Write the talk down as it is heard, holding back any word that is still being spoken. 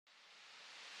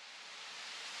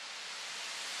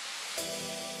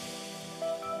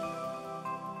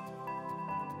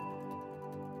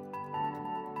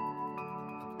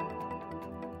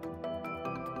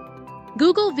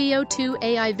Google Veo 2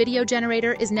 AI video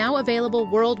generator is now available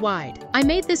worldwide. I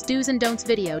made this do's and don'ts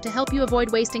video to help you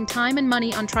avoid wasting time and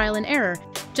money on trial and error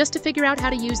just to figure out how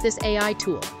to use this AI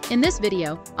tool. In this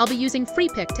video, I'll be using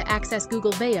Freepik to access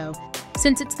Google Veo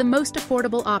since it's the most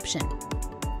affordable option.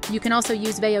 You can also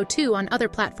use Veo 2 on other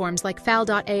platforms like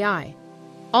fal.ai.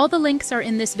 All the links are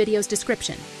in this video's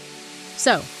description.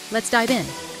 So, let's dive in.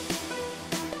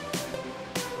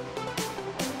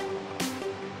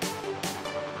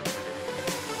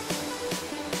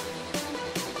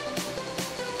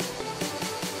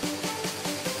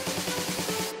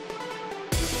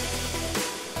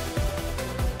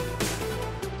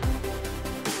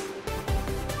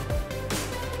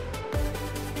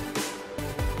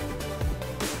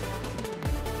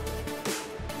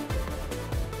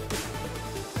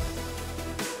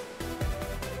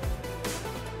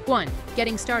 One,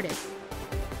 getting started.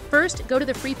 First, go to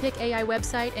the Freepik AI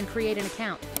website and create an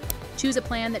account. Choose a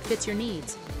plan that fits your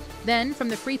needs. Then, from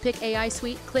the Freepik AI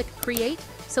suite, click Create,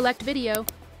 select Video,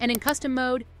 and in Custom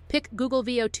Mode, pick Google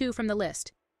Veo 2 from the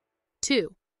list.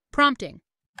 2. Prompting.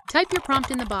 Type your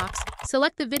prompt in the box,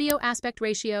 select the video aspect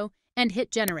ratio, and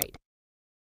hit Generate.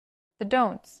 The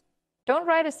don'ts. Don't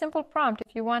write a simple prompt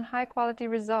if you want high-quality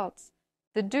results.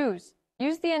 The do's.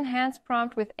 Use the enhanced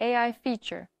prompt with AI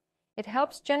feature. It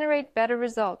helps generate better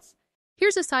results.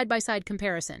 Here's a side-by-side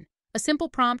comparison. A simple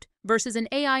prompt versus an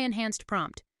AI-enhanced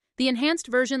prompt. The enhanced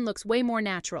version looks way more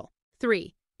natural.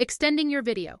 3. Extending your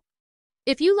video.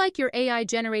 If you like your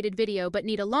AI-generated video but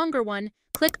need a longer one,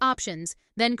 click Options,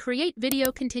 then Create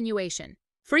Video Continuation.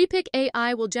 Freepik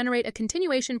AI will generate a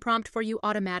continuation prompt for you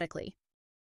automatically.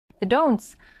 The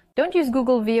don'ts. Don't use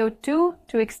Google Veo 2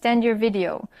 to extend your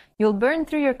video. You'll burn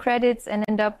through your credits and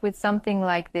end up with something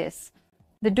like this.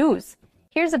 The do's.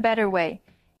 Here's a better way.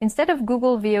 Instead of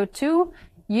Google Veo 2,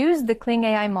 use the Kling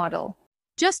AI model.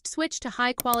 Just switch to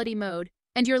high-quality mode,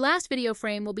 and your last video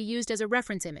frame will be used as a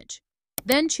reference image.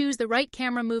 Then choose the right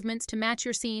camera movements to match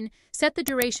your scene, set the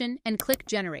duration, and click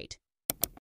Generate.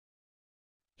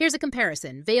 Here's a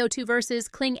comparison, Veo 2 versus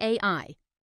Kling AI.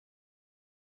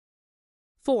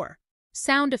 4.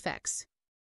 Sound effects.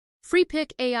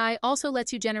 Freepik AI also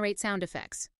lets you generate sound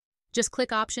effects. Just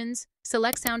click Options,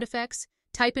 select Sound Effects,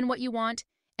 type in what you want,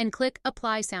 and click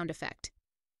Apply Sound Effect.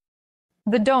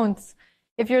 The don'ts.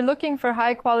 If you're looking for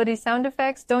high-quality sound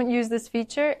effects, don't use this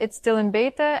feature. It's still in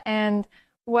beta, and,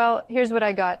 well, here's what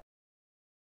I got.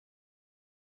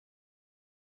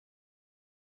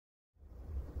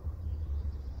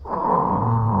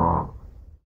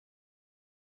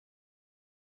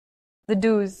 The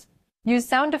do's. Use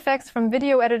sound effects from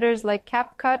video editors like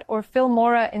CapCut or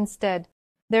Filmora instead.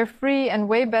 They're free and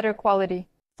way better quality.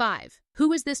 5.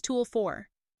 Who is this tool for?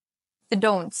 The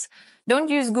don'ts. Don't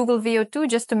use Google Veo 2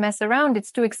 just to mess around.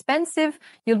 It's too expensive.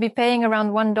 You'll be paying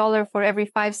around $1 for every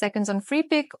 5 seconds on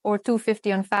Freepik or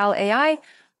 $2.50 on Fal AI.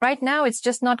 Right now, it's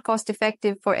just not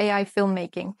cost-effective for AI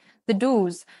filmmaking. The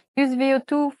do's. Use Veo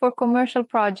 2 for commercial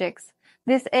projects.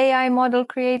 This AI model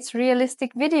creates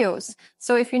realistic videos.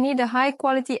 So if you need a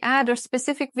high-quality ad or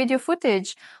specific video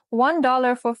footage,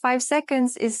 $1 for 5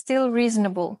 seconds is still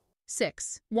reasonable.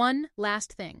 6. One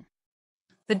last thing.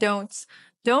 The don'ts.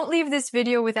 Don't leave this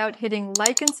video without hitting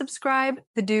like and subscribe.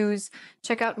 The do's.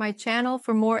 Check out my channel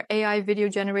for more AI video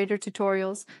generator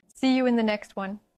tutorials. See you in the next one.